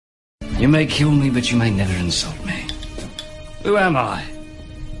You may kill me, but you may never insult me. Who am I?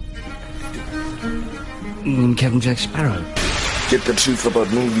 Captain Jack Sparrow. Get the truth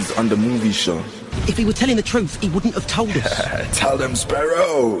about movies on the movie show. If he were telling the truth, he wouldn't have told us. Tell them,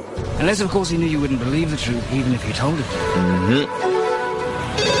 Sparrow. Unless, of course, he knew you wouldn't believe the truth, even if you told it.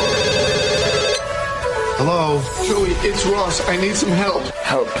 Hello? Joey, it's Ross. I need some help.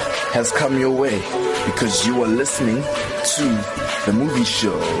 Help has come your way because you are listening to the movie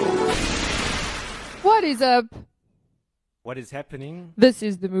show. What is up? What is happening This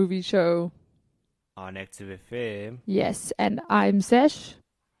is the movie show. on Active FM? Yes, and I'm Sash.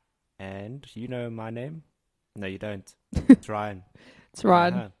 And you know my name? No, you don't. It's Ryan. It's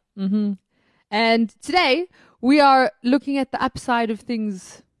Ryan. And today we are looking at the upside of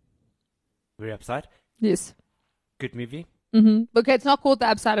things. Very upside. Yes. Good movie. Okay, it's not called The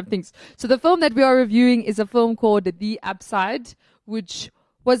Upside of Things. So the film that we are reviewing is a film called The Upside, which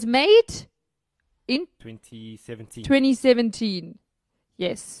was made in 2017. 2017.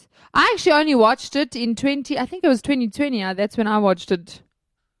 Yes. I actually only watched it in I think it was 2020. That's when I watched it.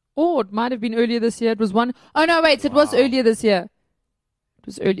 Or it might have been earlier this year. It was it was earlier this year. It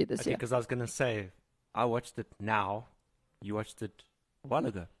was earlier this year. Because I was going to say, I watched it now. You watched it a while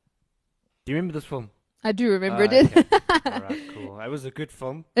ago. Do you remember this film? I do remember it. Okay. All right, cool. It was a good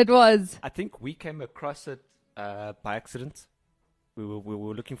film. It was. I think we came across it by accident. We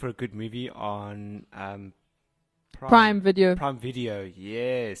were looking for a good movie on Prime Video. Prime Video,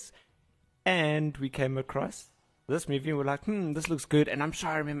 yes. And we came across this movie and we're like, this looks good. And I'm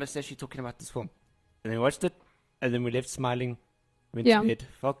sure I remember Sashi talking about this film. And then we watched it, and then we left smiling, went to bed,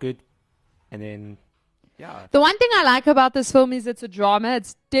 felt good. And then, yeah. The one thing I like about this film is it's a drama.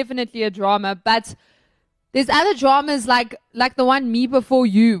 It's definitely a drama, but there's other dramas like the one Me Before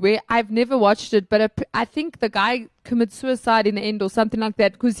You, where I've never watched it, but I think the guy commits suicide in the end or something like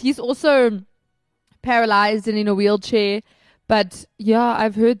that, because he's also paralyzed and in a wheelchair. But yeah,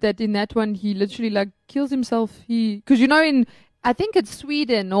 I've heard that in that one he literally kills himself. Because in I think it's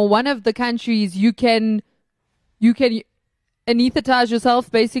Sweden or one of the countries you can anesthetize yourself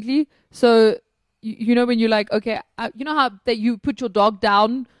basically. So when you're like, okay, you know how that you put your dog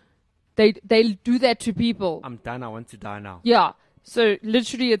down. They'll do that to people. I'm done. I want to die now. Yeah. So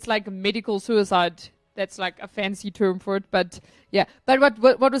literally, it's like a medical suicide. That's like a fancy term for it. But yeah. But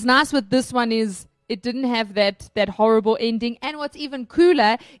what was nice with this one is it didn't have that horrible ending. And what's even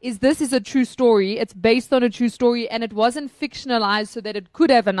cooler is this is a true story. It's based on a true story, and it wasn't fictionalized so that it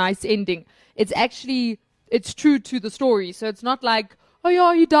could have a nice ending. It's true to the story. So it's not like, oh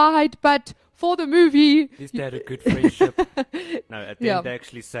yeah, he died, but for the movie. At least they had a good friendship. No, at the end they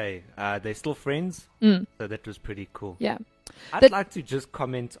actually say they're still friends. So that was pretty cool. Yeah. I'd like to just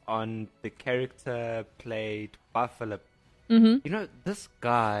comment on the character played by Philip. This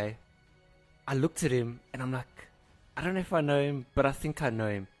guy, I looked at him and I'm like, I don't know if I know him, but I think I know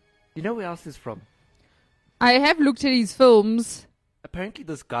him. You know where else he's from? I have looked at his films. Apparently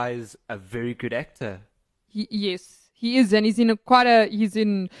this guy is a very good actor. Yes. He is, and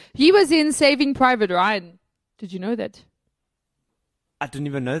he was in Saving Private Ryan. Did you know that? I didn't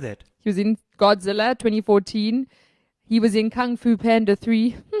even know that. He was in Godzilla 2014. He was in Kung Fu Panda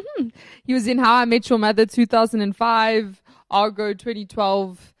 3. He was in How I Met Your Mother 2005, Argo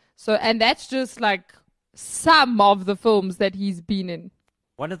 2012. So, and that's just like some of the films that he's been in.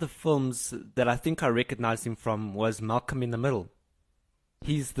 One of the films that I think I recognized him from was Malcolm in the Middle.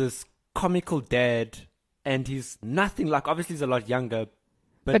 He's this comical dad. And he's nothing like, obviously he's a lot younger,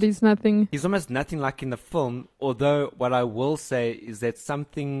 but he's nothing. He's almost nothing like in the film. Although what I will say is that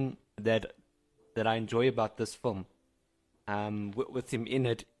something that I enjoy about this film, with him in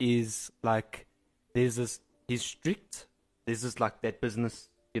it, is like he's strict. There's this like that business,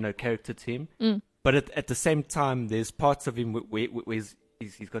 character to him. But at the same time, there's parts of him where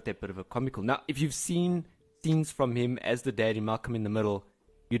he's got that bit of a comical. Now, if you've seen scenes from him as the dad in Malcolm in the Middle,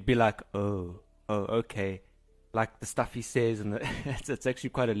 you'd be like, oh, okay. Like the stuff he says, and it's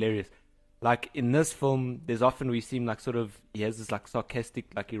actually quite hilarious. Like in this film, there's often we see him like sort of, he has this like sarcastic,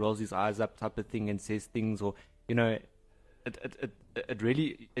 like he rolls his eyes up type of thing and says things, or it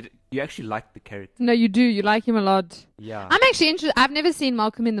really you actually like the character. No, you do. You like him a lot. Yeah. I'm actually interested. I've never seen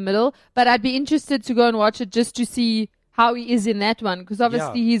Malcolm in the Middle, but I'd be interested to go and watch it just to see how he is in that one, because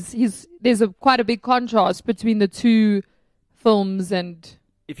obviously there's quite a big contrast between the two films. And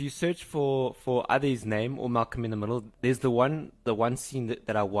if you search for either his name or Malcolm in the Middle, there's the one scene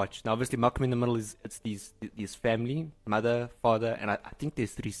that I watched. Now, obviously, Malcolm in the Middle it's these family, mother, father, and I think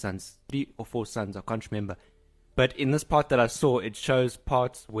there's 3 or 4 sons. I can't remember. But in this part that I saw, it shows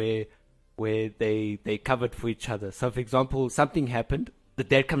parts where they covered for each other. So, for example, something happened.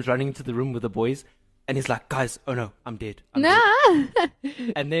 the dad comes running into the room with the boys, and he's like, "Guys, oh no, I'm dead." I'm Nah. dead."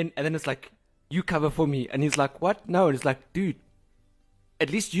 And then it's like, "You cover for me," and he's like, "What? No." And it's like, "Dude, at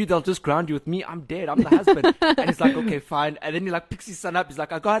least they'll just ground you with me. I'm dead. I'm the husband." And he's like, "Okay, fine." And then he like picks his son up. He's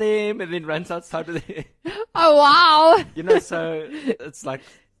like, "I got him," and then runs outside with it. Oh, wow. You know, so it's like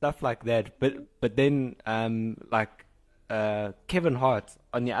stuff like that. But then like Kevin Hart,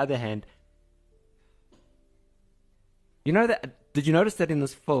 on the other hand, you know that. Did you notice that in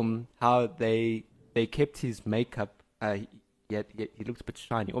this film how they kept his makeup? He looks a bit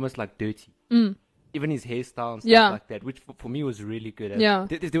shiny, almost like dirty. Even his hairstyle and stuff like that, which for me was really good. Yeah.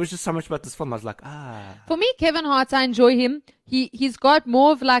 There was just so much about this film. I was like, For me, Kevin Hart, I enjoy him. He's got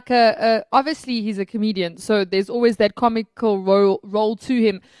more of like obviously he's a comedian, so there's always that comical role to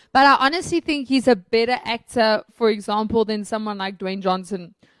him. But I honestly think he's a better actor, for example, than someone like Dwayne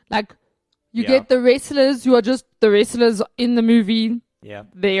Johnson. Like, you get the wrestlers who are just the wrestlers in the movie. Yeah.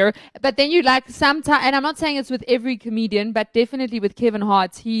 There. But then you like sometimes, and I'm not saying it's with every comedian, but definitely with Kevin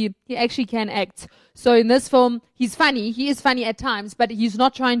Hart, he actually can act. So in this film, he's funny. He is funny at times, but he's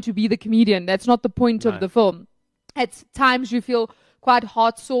not trying to be the comedian. That's not the point of the film. At times you feel quite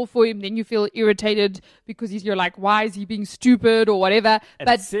heart sore for him, then you feel irritated because you're like, why is he being stupid or whatever? And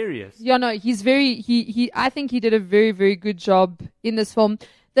but serious. Yeah, no, he's very, I think he did a very, very good job in this film.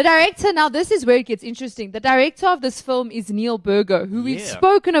 The director, now this is where it gets interesting. The director of this film is Neil Berger, who we've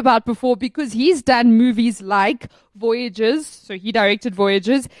spoken about before because he's done movies like Voyages. So he directed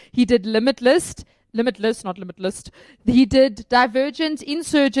Voyages. He did Limitless, not Limitless. He did Divergent,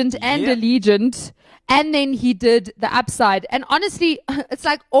 Insurgent, and Allegiant. And then he did The Upside. And honestly, it's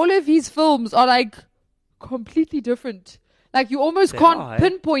like all of his films are like completely different. Like you almost can't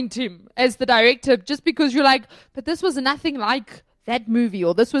pinpoint him as the director just because you're like, but this was nothing like that movie,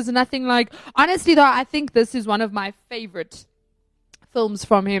 or this was nothing like. Honestly, though, I think this is one of my favorite films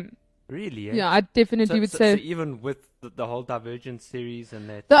from him. Really? Yeah, I definitely would say. So even with the whole Divergent series and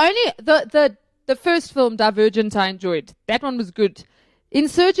that. The first film, Divergent, I enjoyed. That one was good.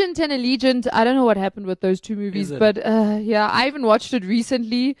 Insurgent and Allegiant, I don't know what happened with those two movies, but I even watched it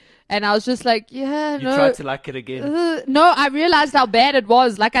recently, and I was just like, You tried to like it again. No, I realized how bad it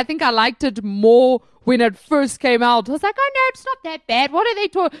was. Like, I think I liked it more when it first came out. I was like, oh no, it's not that bad. What are they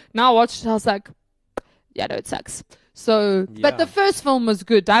talking? Now I watched it, I was like, yeah, no, it sucks. So, but the first film was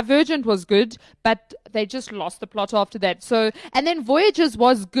good. Divergent was good, but they just lost the plot after that. So, and then Voyages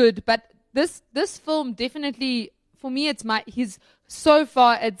was good, but this film definitely, for me, it's my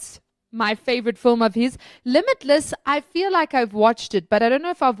favorite film of his. Limitless, I feel like I've watched it, but I don't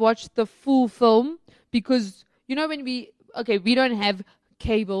know if I've watched the full film because, you know, when we don't have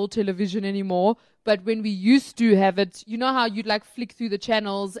cable television anymore, but when we used to have it, you know how you'd like flick through the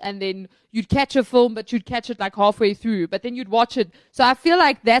channels and then you'd catch a film, but you'd catch it like halfway through, but then you'd watch it. So I feel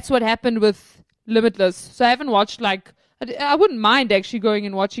like that's what happened with Limitless. So I haven't watched I wouldn't mind actually going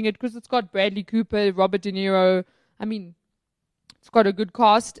and watching it because it's got Bradley Cooper, Robert De Niro. I mean, it's got a good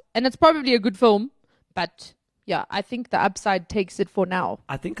cast and it's probably a good film, but yeah, I think The Upside takes it for now.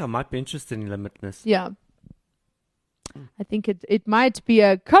 I think I might be interested in Limitless. Yeah. I think it might be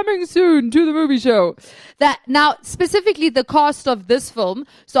a coming soon to the movie show. That now, specifically the cast of this film.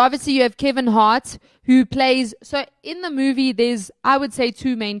 So obviously you have Kevin Hart who plays, so in the movie there's, I would say,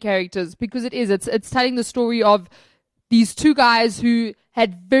 two main characters because it's telling the story of these two guys who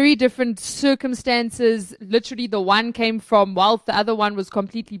had very different circumstances. Literally the one came from wealth, the other one was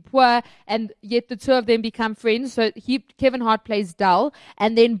completely poor, and yet the two of them become friends. So Kevin Hart plays Dal,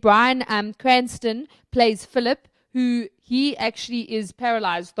 and then Bryan Cranston plays Philip, who he actually is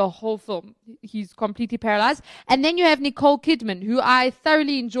paralyzed the whole film. He's completely paralyzed. And then you have Nicole Kidman, who I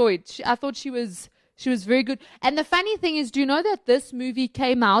thoroughly enjoyed. I thought she was very good. And the funny thing is, do you know that this movie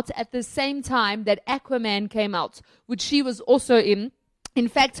came out at the same time that Aquaman came out, which she was also in? In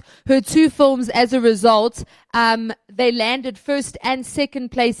fact, her two films, as a result, they landed first and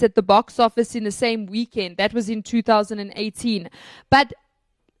second place at the box office in the same weekend. That was in 2018. But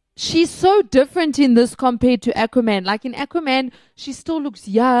she's so different in this compared to Aquaman. Like in Aquaman, she still looks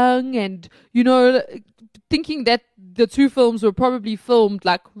young and, you know, thinking that the two films were probably filmed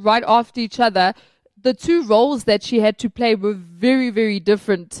like right after each other. The two roles that she had to play were very, very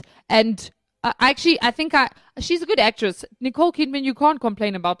different. And I think she's a good actress. Nicole Kidman, you can't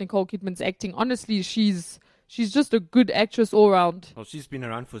complain about Nicole Kidman's acting. Honestly, she's just a good actress all around. Well, she's been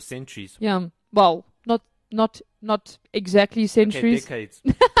around for centuries. Yeah. Well, not exactly centuries. Okay, decades.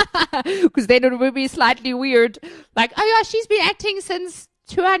 Because then it would be slightly weird. Like, oh yeah, she's been acting since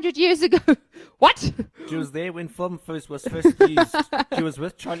 200 years ago. What? She was there when film was first used. She was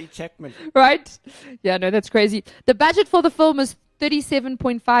with Charlie Chaplin. Right? Yeah, no, that's crazy. The budget for the film is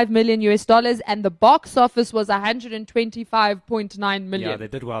 $37.5 million US dollars, and the box office was $125.9 million. Yeah, they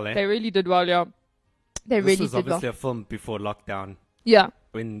did well, eh? They really did well, yeah. They really This was did well. obviously a film before lockdown. Yeah.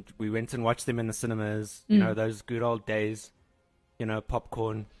 When we went and watched them in the cinemas, Mm. you know, those good old days, you know,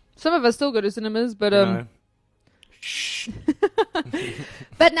 popcorn. Some of us still go to cinemas, but You know.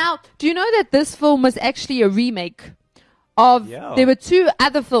 But now, do you know that this film was actually a remake of? Yeah. There were two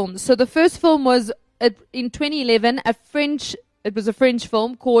other films. So the first film was in 2011, It was a French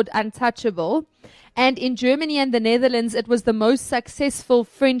film called Untouchable, and in Germany and the Netherlands, it was the most successful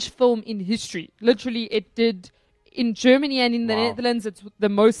French film in history. Literally, it did. In Germany and in the Netherlands, it's the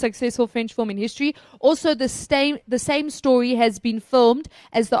most successful French film in history. Also, the same story has been filmed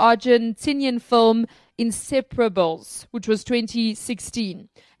as the Argentinian film Inseparables, which was 2016.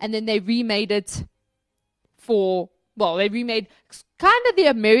 And then they remade it they remade kind of the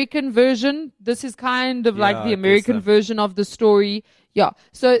American version. This is kind of like the American version of the story. Yeah.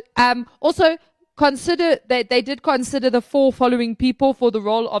 So, also, consider that they did consider the 4 following people for the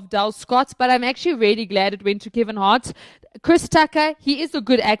role of Dal Scott, but I'm actually really glad it went to Kevin Hart. Chris Tucker, he is a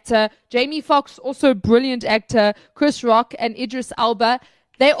good actor. Jamie Foxx, also a brilliant actor. Chris Rock and Idris Elba,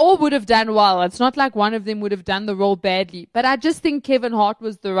 they all would have done well. It's not like one of them would have done the role badly, but I just think Kevin Hart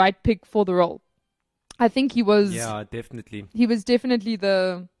was the right pick for the role. I think he was. Yeah, definitely. He was definitely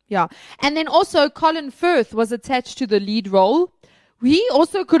And then also Colin Firth was attached to the lead role. He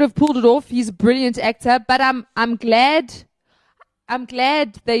also could have pulled it off. He's a brilliant actor, but I'm glad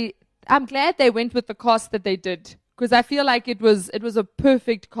they went with the cast that they did, because I feel like it was a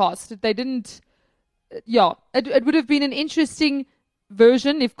perfect cast. They didn't, it would have been an interesting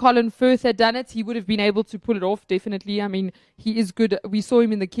version if Colin Firth had done it. He would have been able to pull it off, definitely. I mean, he is good. We saw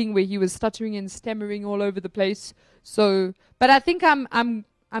him in The King where he was stuttering and stammering all over the place. So, but I think I'm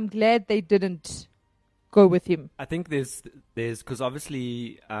glad they didn't go with him. I think there's because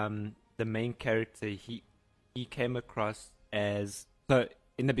obviously the main character he came across as, so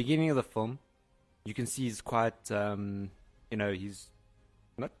in the beginning of the film you can see he's quite he's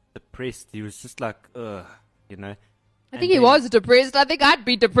not depressed. He was just like I think he was depressed. I think I'd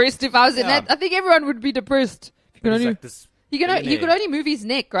be depressed if I was in that. I think everyone would be depressed. He could only move his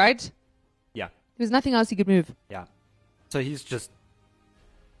neck, right? Yeah. There's nothing else he could move. Yeah. So he's just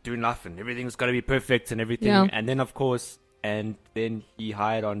doing nothing. Everything's got to be perfect and everything. Yeah. And then, of course, and then he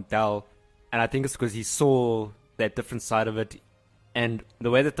hired on Dal. And I think it's because he saw that different side of it. And the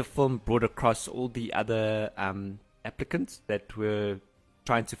way that the film brought across all the other applicants that were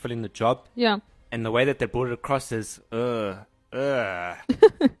trying to fill in the job. Yeah. And the way that they brought it across is, the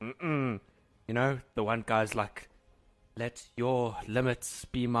one guy's like, let your limits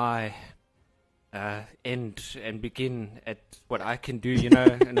be my end and begin at what I can do,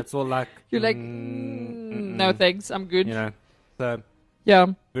 and it's all like, you're like, no thanks, I'm good. So yeah,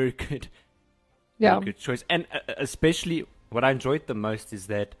 very good. Yeah, very good choice. And especially what I enjoyed the most is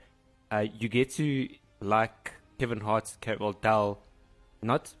that you get to like Kevin Hart's character, Dal,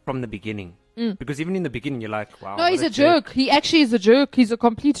 not from the beginning. Because even in the beginning, you're like, wow. No, he's a jerk. He actually is a jerk. He's a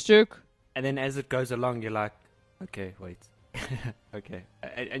complete jerk. And then as it goes along, you're like, okay, wait. Okay.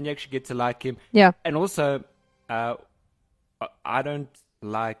 And you actually get to like him. Yeah. And also, I don't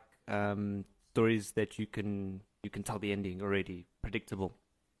like stories that you can tell the ending already, predictable.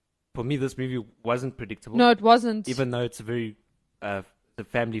 For me, this movie wasn't predictable. No, it wasn't. Even though it's a very the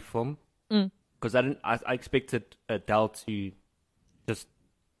family film. Because I expected Dal to just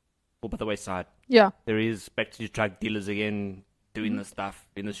fall by the wayside. Yeah. There is back to drug dealers again, doing the stuff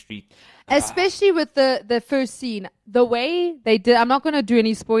in the street. Especially with the first scene. The way they did, I'm not going to do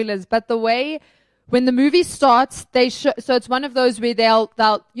any spoilers, but the way when the movie starts, so it's one of those where they'll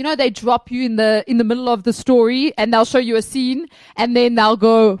they drop you in the middle of the story and they'll show you a scene and then they'll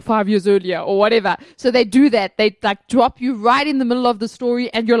go 5 years earlier or whatever. So they do that. They like drop you right in the middle of the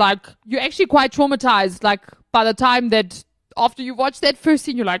story and you're actually quite traumatized. Like by the time that after you watch that first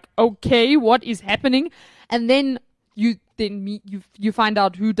scene, you're like, okay, what is happening? And then you find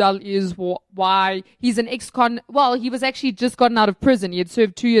out who Dal is, why he's an ex-con. Well, he was actually just gotten out of prison. He had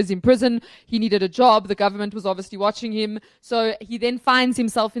served 2 years in prison. He needed a job. The government was obviously watching him. So he then finds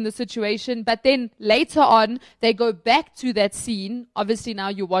himself in the situation. But then later on, they go back to that scene. Obviously now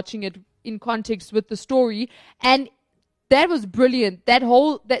you're watching it in context with the story. And that was brilliant. That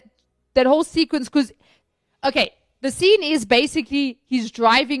whole sequence, because, okay, the scene is basically he's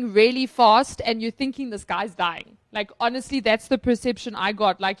driving really fast and you're thinking this guy's dying. Like, honestly, that's the perception I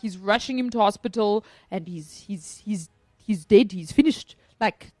got. Like, he's rushing him to hospital and he's dead. He's finished.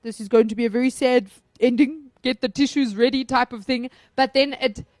 Like, this is going to be a very sad ending. Get the tissues ready type of thing. But then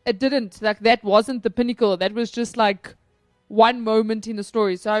it didn't. Like, that wasn't the pinnacle. That was just like, one moment in the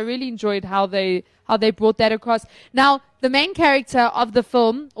story. So I really enjoyed how they brought that across. Now, the main character of the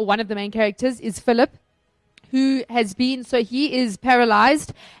film, or one of the main characters, is Philip, who has been, so he is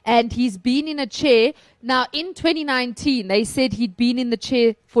paralyzed and he's been in a chair. Now, in 2019, they said he'd been in the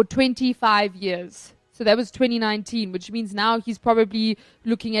chair for 25 years. So that was 2019, which means now he's probably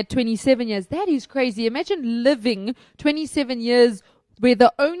looking at 27 years. That is crazy. Imagine living 27 years where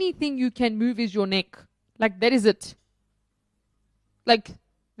the only thing you can move is your neck. Like, that is it. Like,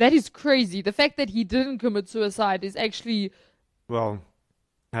 that is crazy. The fact that he didn't commit suicide is actually... Well,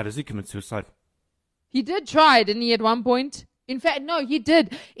 how does he commit suicide? He did try, didn't he, at one point? In fact, no, he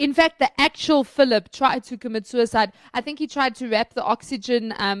did. In fact, the actual Philip tried to commit suicide. I think he tried to wrap the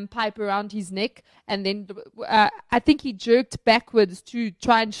oxygen pipe around his neck, and then I think he jerked backwards to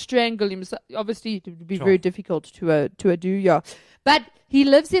try and strangle himself. Obviously, it would be very difficult to do, yeah. But he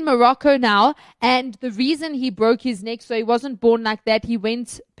lives in Morocco now, and the reason he broke his neck, so he wasn't born like that, he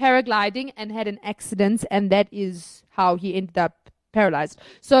went paragliding and had an accident, and that is how he ended up paralyzed.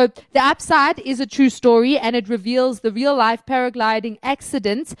 So the upside is a true story, and it reveals the real life paragliding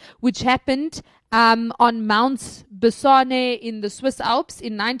accident which happened on Mount Bassane in the Swiss Alps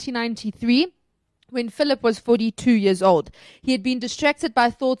in 1993 when Philip was 42 years old. He had been distracted by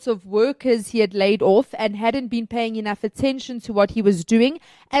thoughts of workers he had laid off and hadn't been paying enough attention to what he was doing.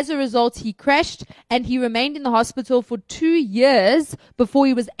 As a result, he crashed and he remained in the hospital for 2 years before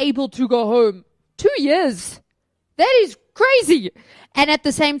he was able to go home. 2 years! That is crazy. And at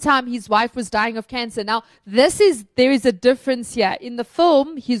the same time, his wife was dying of cancer. Now, there is a difference here. In the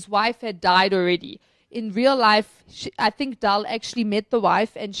film, his wife had died already. In real life, I think Dal actually met the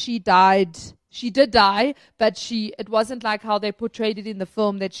wife and she died. She did die, but it wasn't like how they portrayed it in the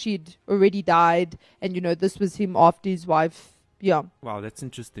film that she'd already died. And, this was him after his wife. Yeah. Wow, that's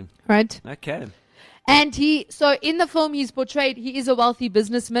interesting. Right? Okay. And so in the film, he is a wealthy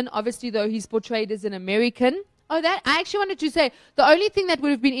businessman, obviously, though he's portrayed as an American. Oh, that I actually wanted to say, the only thing that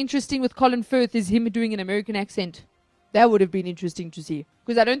would have been interesting with Colin Firth is him doing an American accent. That would have been interesting to see.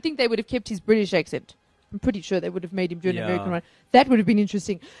 Because I don't think they would have kept his British accent. I'm pretty sure they would have made him do an American one. That would have been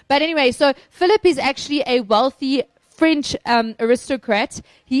interesting. But anyway, so Philip is actually a wealthy French aristocrat.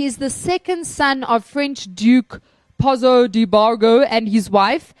 He is the second son of French Duke Pozzo di Borgo and his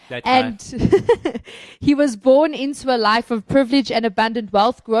wife. And he was born into a life of privilege and abundant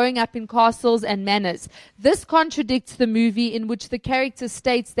wealth, growing up in castles and manors. This contradicts the movie in which the character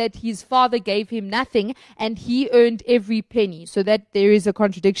states that his father gave him nothing and he earned every penny. So that there is a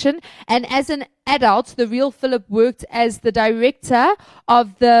contradiction. And as an adult, the real Philip worked as the director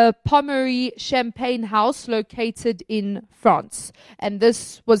of the Pommery Champagne House located in France. And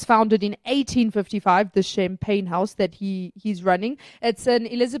this was founded in 1855, the Champagne House that he's running. It's an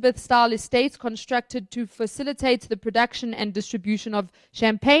Elizabeth-style estate constructed to facilitate the production and distribution of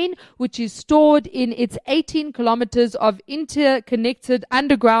champagne, which is stored in its 18 kilometers of interconnected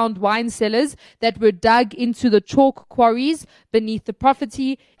underground wine cellars that were dug into the chalk quarries beneath the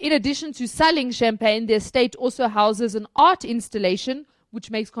property. In addition to selling champagne, the estate also houses an art installation,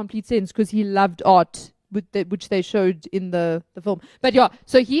 which makes complete sense because he loved art, which they showed in the film. But yeah,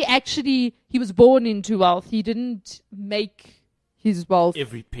 so he was born into wealth. He didn't make his wealth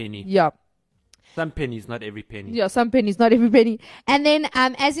every penny. Yeah. Some pennies, not every penny. Yeah, some pennies, not every penny. And then,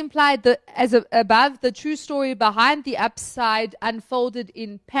 as implied, above, the true story behind the upside unfolded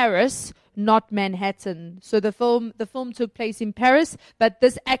in Paris, not Manhattan. So the film took place in Paris, but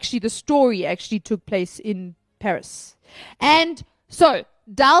the story actually took place in Paris. And so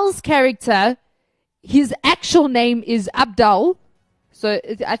Dal's character, his actual name is Abdal. So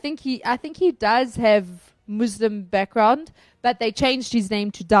I think he does have Muslim background, but they changed his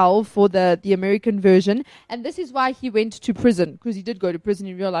name to Dal for the American version. And this is why he went to prison, because he did go to prison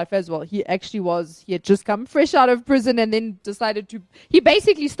in real life as well. He had just come fresh out of prison and then he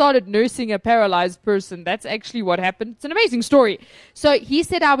basically started nursing a paralyzed person. That's actually what happened. It's an amazing story. So he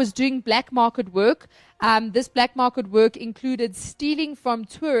said, I was doing black market work. This black market work included stealing from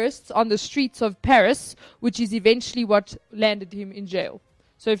tourists on the streets of Paris, which is eventually what landed him in jail.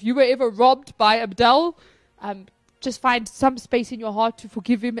 So if you were ever robbed by Abdel, just find some space in your heart to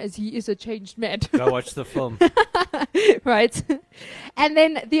forgive him, as he is a changed man. Go watch the film. Right. And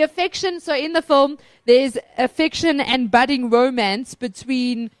then the affection. So in the film, there's affection and budding romance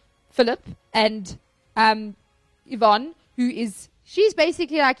between Philip and Yvonne, she's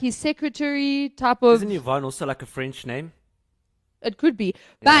basically like his secretary type of... Isn't Yvonne also like a French name? It could be.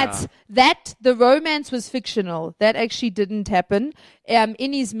 But the romance was fictional. That actually didn't happen.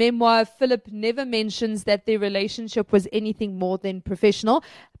 In his memoir, Philip never mentions that their relationship was anything more than professional.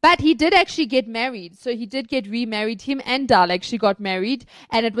 But he did actually get married. So he did get remarried. Him and Dal actually got married.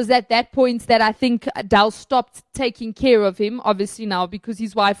 And it was at that point that I think Dal stopped taking care of him, obviously now, because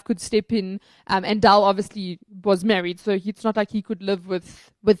his wife could step in. And Dal obviously was married. So it's not like he could live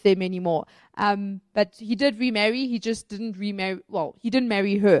with them anymore. But he did remarry. He just didn't remarry. Well, he didn't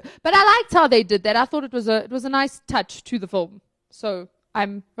marry her. But I liked how they did that. I thought it was a nice touch to the film. So,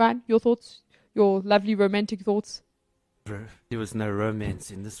 Ryan, your thoughts? Your lovely romantic thoughts? There was no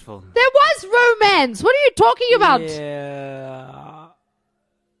romance in this film. There was romance! What are you talking about? Yeah.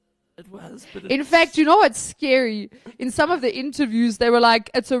 It was, but In fact, you know what's scary? In some of the interviews, they were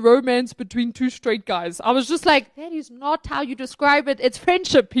like, it's a romance between two straight guys. I was just like, that is not how you describe it. It's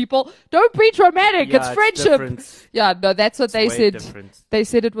friendship, people. Don't preach romantic. Yeah, it's it's friendship. different. Yeah, no, that's what they way said. different. They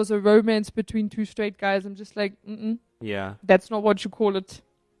said it was a romance between two straight guys. I'm just like, Yeah. that's not what you call it.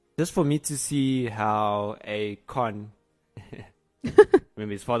 Just for me to see how a con...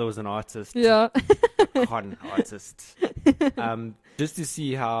 Remember, his father was an artist. Yeah. A con artist. Just to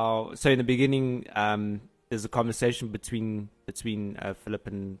see how... So in the beginning, there's a conversation between Philip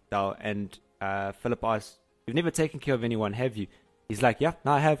and Dal, and Philip asks, "You've never taken care of anyone, have you?" He's like, "Yeah,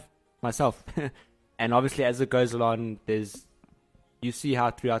 no, I have myself." And obviously, as it goes along, you see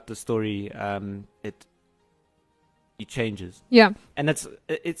how throughout the story, he changes. Yeah. And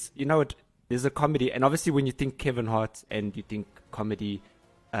it's you know what, there's a comedy, and obviously when you think Kevin Hart and you think comedy,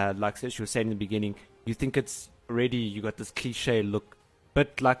 like Sash was saying in the beginning, you think it's already, you got this cliche look,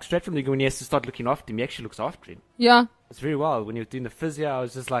 but like straight from the beginning, when he has to start looking after him, he actually looks after him. Yeah. It's very wild. When you're doing the physio, I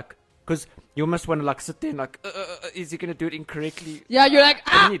was just like, because you almost want to like sit there and like, is he going to do it incorrectly? Yeah, you're like,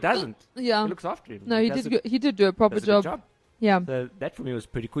 And he doesn't. Yeah. He looks after him. No, he did do a proper does a good job. Yeah. So that for me was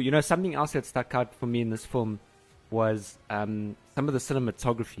pretty cool. You know, something else that stuck out for me in this film was some of the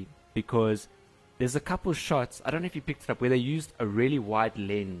cinematography, because there's a couple shots, I don't know if you picked it up, where they used a really wide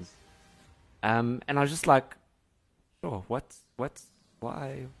lens. And I was just like, oh, why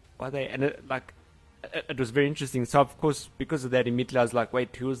they, and it was very interesting. So of course, because of that, immediately I was like,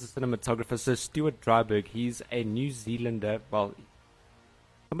 wait, who was the cinematographer? So Stuart Dryburgh, he's a New Zealander. Well,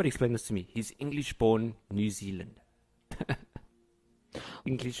 somebody explain this to me. He's English-born New Zealand.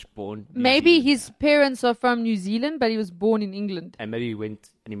 English-born. Maybe his parents are from New Zealand, but he was born in England. And maybe he went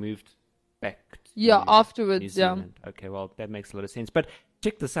and he moved back to afterwards, New Zealand. Okay, well, that makes a lot of sense. But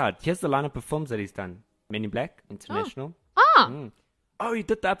check this out. Here's the lineup of films that he's done. Men in Black, International. Oh, he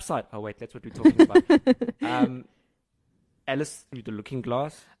did the Upside. Oh, wait, that's what we're talking about. Alice Through the Looking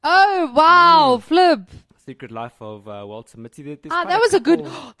Glass. Oh, wow, Flip. Secret Life of Walter Mitty. That was a good...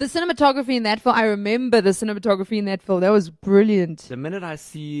 The cinematography in that film, I remember the cinematography in that film. That was brilliant. The minute I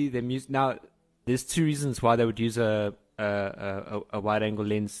see them use... Now, there's two reasons why they would use a wide-angle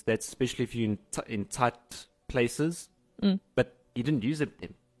lens. That's especially if you're in tight places. But he didn't use it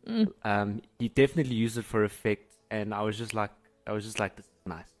then. He definitely used it for effect. And I was just like, this is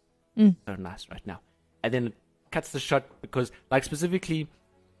nice. So nice right now. And then it cuts the shot because, like, specifically,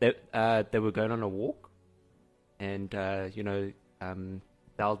 they were going on a walk. And,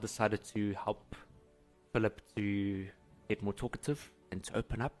 Dal decided to help Philip to get more talkative and to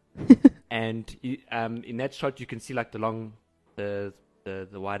open up. And in that shot, you can see, like, the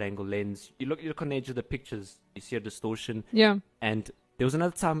wide-angle lens. You look on the edge of the pictures, you see a distortion. Yeah. And there was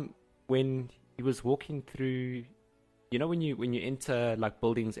another time when he was walking through... You know when you enter like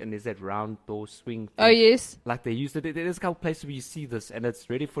buildings and there's that round door swing thing? Oh, yes. Like they used it. There's a couple places where you see this and it's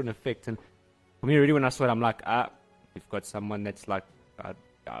ready for an effect. And for me, really, when I saw it, I'm like, we've got someone that's like a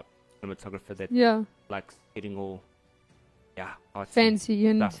cinematographer that likes getting all fancy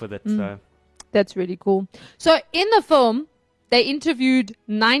and stuff with it. So that's really cool. So in the film, they interviewed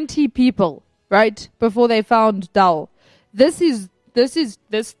 90 people, right, before they found Dal. That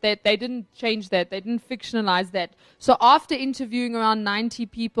they didn't change that. They didn't fictionalize that. So after interviewing around 90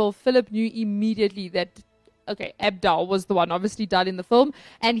 people, Philip knew immediately that, Abdal was the one, obviously Dal in the film.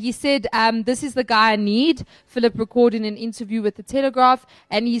 And he said, this is the guy I need. Philip recorded an interview with the Telegraph.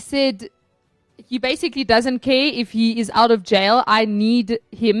 And he said, he basically doesn't care if he is out of jail. I need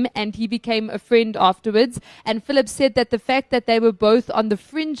him. And he became a friend afterwards. And Philip said that the fact that they were both on the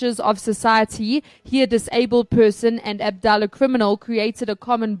fringes of society, he a disabled person and Abdal a criminal, created a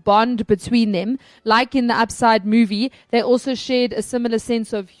common bond between them. Like in the Upside movie, they also shared a similar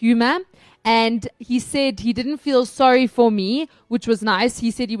sense of humor. And he said he didn't feel sorry for me, which was nice.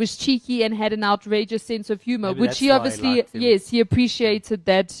 He said he was cheeky and had an outrageous sense of humor, Maybe which he obviously, he appreciated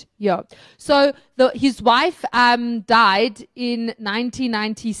that. Yeah. So his wife died in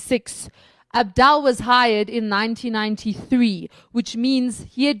 1996. Abdal was hired in 1993, which means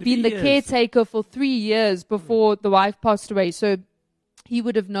he had been the caretaker for 3 years before the wife passed away. So he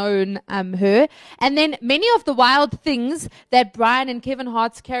would have known her. And then many of the wild things that Bryan and Kevin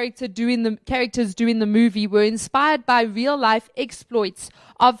Hart's characters do in the movie were inspired by real life exploits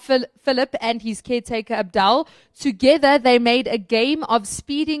of Philip and his caretaker Abdul. Together, they made a game of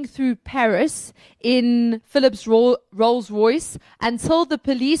speeding through Paris in Philip's Rolls Royce until the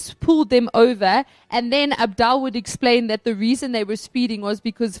police pulled them over. And then Abdul would explain that the reason they were speeding was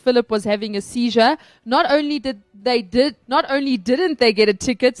because Philip was having a seizure. Not only didn't they get a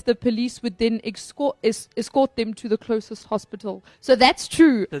ticket, the police would then escort them to the closest hospital. So that's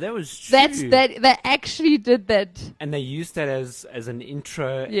true. So that was true. They actually did that. And they used that as an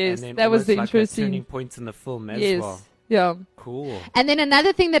intro. Yes, and then that was the like intro a scene. turning points in the film as well. Yeah. Cool. And then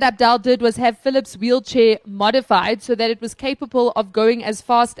another thing that Abdul did was have Philip's wheelchair modified so that it was capable of going as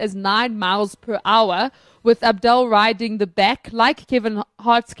fast as 9 miles per hour, with Abdul riding the back like Kevin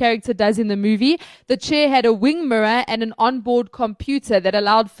Hart's character does in the movie. The chair had a wing mirror and an onboard computer that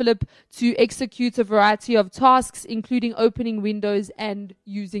allowed Philip to execute a variety of tasks, including opening windows and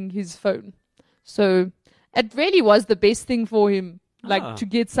using his phone. So it really was the best thing for him. Like, to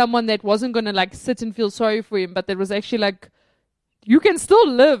get someone that wasn't going to, like, sit and feel sorry for him, but that was actually, like, you can still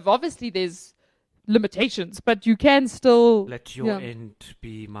live. Obviously, there's limitations, but you can still... Let your end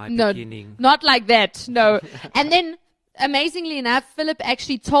be my beginning. Not like that, no. And then, amazingly enough, Philip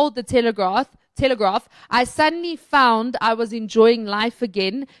actually told the Telegraph, I suddenly found I was enjoying life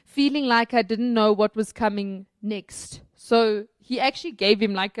again, feeling like I didn't know what was coming next. So he actually gave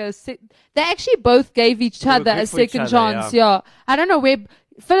him like they actually both gave each other a second chance. Yeah. I don't know where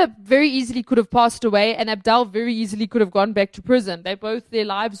Philip very easily could have passed away and Abdul very easily could have gone back to prison. Their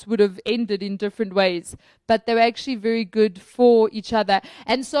lives would have ended in different ways, but they were actually very good for each other.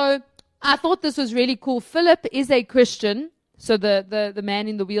 And so I thought this was really cool. Philip is a Christian. So the man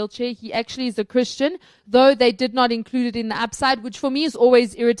in the wheelchair, he actually is a Christian, though they did not include it in the upside, which for me is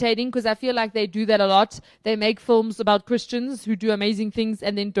always irritating because I feel like they do that a lot. They make films about Christians who do amazing things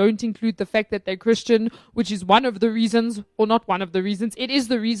and then don't include the fact that they're Christian, which is one of the reasons, or not one of the reasons. It is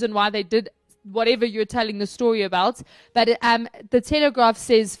the reason why they did whatever you're telling the story about. But the Telegraph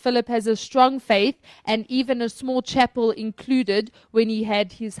says Philip has a strong faith and even a small chapel included when he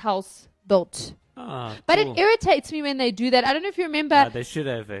had his house built. But cool. It irritates me when they do that. I don't know if you remember. They should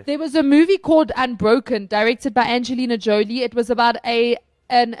have. There was a movie called Unbroken, directed by Angelina Jolie. It was about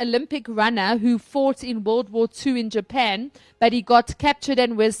an Olympic runner who fought in World War II in Japan, but he got captured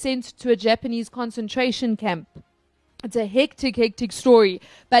and was sent to a Japanese concentration camp. It's a hectic story,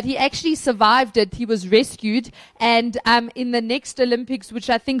 but he actually survived it. He was rescued, and in the next Olympics,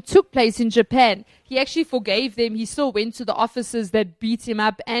 which I think took place in Japan, he actually forgave them. He still went to the officers that beat him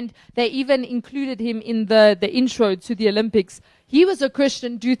up, and they even included him in the intro to the Olympics. He was a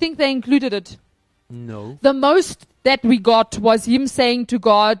Christian. Do you think they included it? No. The most that we got was him saying to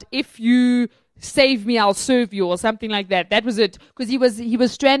God, if you save me, I'll serve you, or something like that. That was it. Because he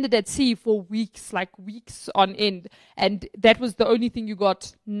was stranded at sea for weeks on end. And that was the only thing you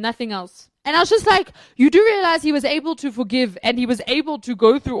got. Nothing else. And I was just like, you do realize he was able to forgive and he was able to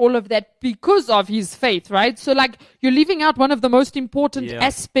go through all of that because of his faith, right? So like, you're leaving out one of the most important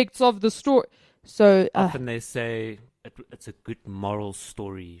aspects of the story. So often they say it's a good moral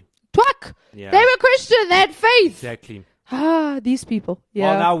story. Twak! Yeah. They were Christian, they had faith. Exactly. These people.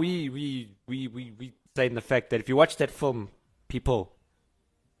 Yeah. Well, now we say in the fact that if you watch that film, people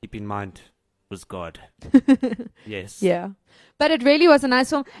keep in mind it was God. Yes. Yeah. But it really was a nice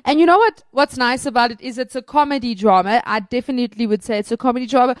film. And you know what's nice about it is it's a comedy drama. I definitely would say it's a comedy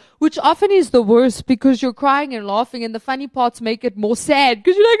drama, which often is the worst because you're crying and laughing and the funny parts make it more sad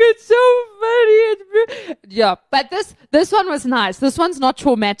because you're like, it's so funny. Yeah. But this one was nice. This one's not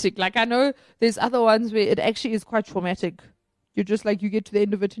traumatic. Like I know there's other ones where it actually is quite traumatic. You're just like, you get to the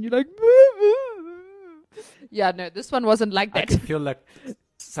end of it and you're like, yeah, no, this one wasn't like that. I feel like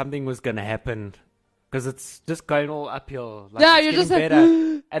something was going to happen. Because it's just going all uphill. Like, yeah, it's you're just like,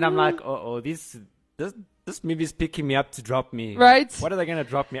 better. And I'm like, this movie's picking me up to drop me. Right. What are they going to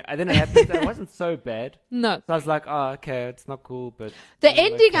drop me? And then it happened. It wasn't so bad. No. So I was like, okay, it's not cool, but the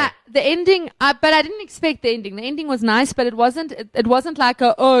ending. But I didn't expect the ending. The ending was nice, but it wasn't like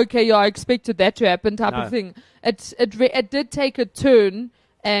I expected that to happen type of thing. It did take a turn,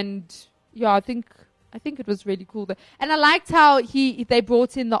 and yeah, I think it was really cool. And I liked how they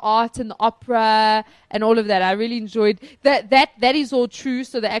brought in the art and the opera and all of that. I really enjoyed that. That is all true.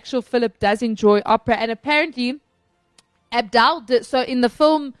 So the actual Philip does enjoy opera. And apparently Abdul did. So in the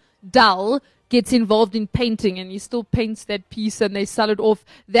film, Dal gets involved in painting and he still paints that piece and they sell it off.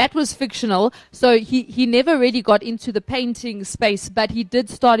 That was fictional. So he never really got into the painting space, but he did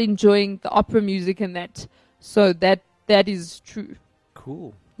start enjoying the opera music and that. So that is true.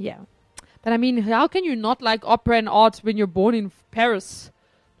 Cool. Yeah. But I mean, how can you not like opera and art when you're born in Paris?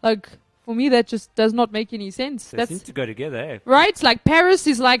 Like, for me, that just does not make any sense. They seem to go together, eh? Right? Like, Paris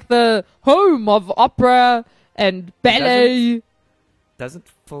is like the home of opera and ballet. Doesn't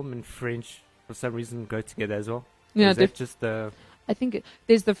film in French for some reason go together as well? Yeah, or is that just the... I think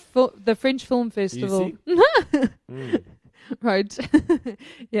there's the French Film Festival. Right.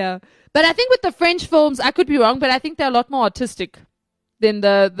 Yeah. But I think with the French films, I could be wrong, but I think they're a lot more artistic than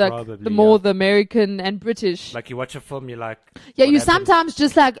the more the American and British. Like you watch a film, you're like... Yeah, you sometimes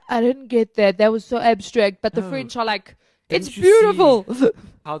just like, I didn't get that. That was so abstract. But the French are like, it's beautiful.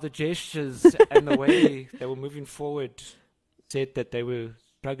 How the gestures and the way they were moving forward said that they were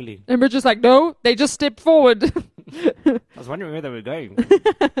struggling. And we're just like, no, they just stepped forward. I was wondering where they were going.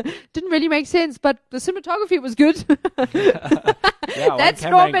 Didn't really make sense, but the cinematography was good. Yeah, that's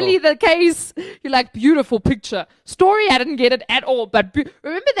normally the case. You're like, beautiful picture. Story, I didn't get it at all. But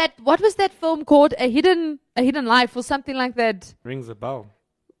remember that, what was that film called? A Hidden Life or something like that. Rings a bell.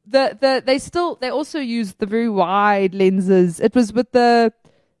 They also used the very wide lenses. It was with the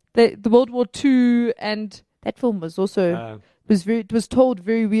World War II, and that film was also... It was told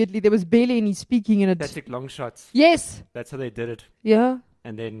very weirdly. There was barely any speaking in it. Static long shots. Yes. That's how they did it. Yeah.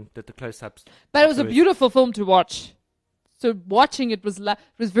 And then did the close-ups. But it was a beautiful film to watch. So watching it was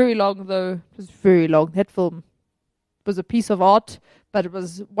very long though. It was very long. That film was a piece of art, but it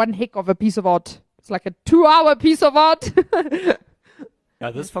was one heck of a piece of art. It's like a 2-hour piece of art.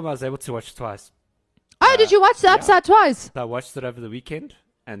 Yeah, this film I was able to watch twice. Oh, did you watch The Upside twice? I watched it over the weekend.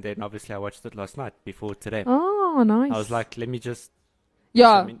 And then obviously I watched it last night before today. Oh, nice. I was like, let me just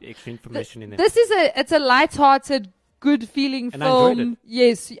some extra information in there. This is it's a light-hearted, good feeling and film. I enjoyed it.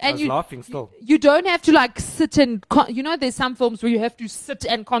 Yes, and I was laughing still. You don't have to like sit and there's some films where you have to sit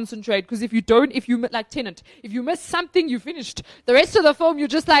and concentrate because if you like Tenet, if you miss something, you finished. The rest of the film, you're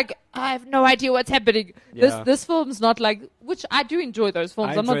just like, I have no idea what's happening. Yeah. This film's not like, which I do enjoy those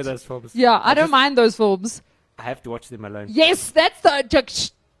films. I enjoy those films. Yeah, I don't mind those films. I have to watch them alone. Yes, that's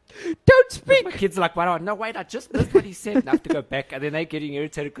the. Don't speak. My kids are like, no, wait, I just missed what he said. And I have to go back. And then they're getting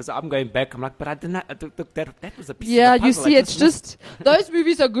irritated because I'm going back. I'm like, but I didn't. That was a piece of the puzzle. You see, it's just, those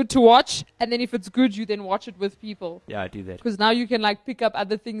movies are good to watch. And then if it's good, you then watch it with people. Yeah, I do that. Because now you can like pick up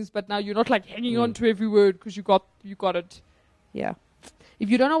other things, but now you're not like hanging on to every word because you got it. Yeah. If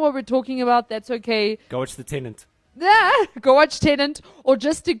you don't know what we're talking about, that's okay. Go watch The Tenant. Yeah, go watch Tenant. Or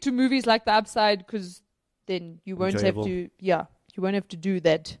just stick to movies like The Upside because then you won't Enjoyable. have to, you won't have to do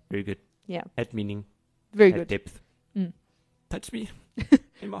that. Very good. Yeah. Had meaning. Very had good. Depth. Touch me.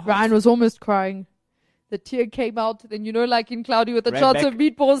 In my heart. Ryan was almost crying. The tear came out. Then, like in Cloudy with the Ran Chance back. of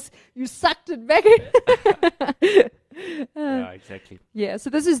Meatballs, you sucked it back. Yeah, exactly. Yeah, so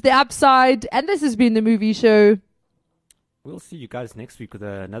this is The Upside. And this has been the movie show. We'll see you guys next week with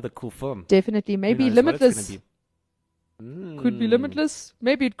another cool film. Definitely. Maybe Who knows what it's Limitless. gonna be. Could be Limitless.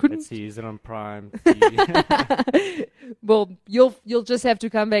 Maybe it couldn't. Let's see, is it on Prime? Well, you'll just have to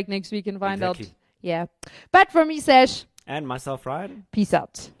come back next week and find out. Exactly. Yeah. But from me, Sash, And myself, Ryan. peace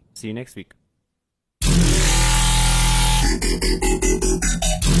out. See you next week.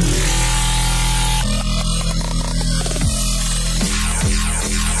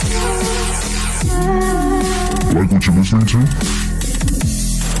 Like what you're listening to?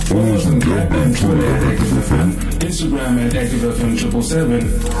 Follow us on Gab and Twitter at ActiveFM, Instagram at ActiveFM777,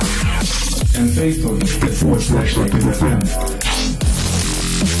 and Facebook at /ActiveFM.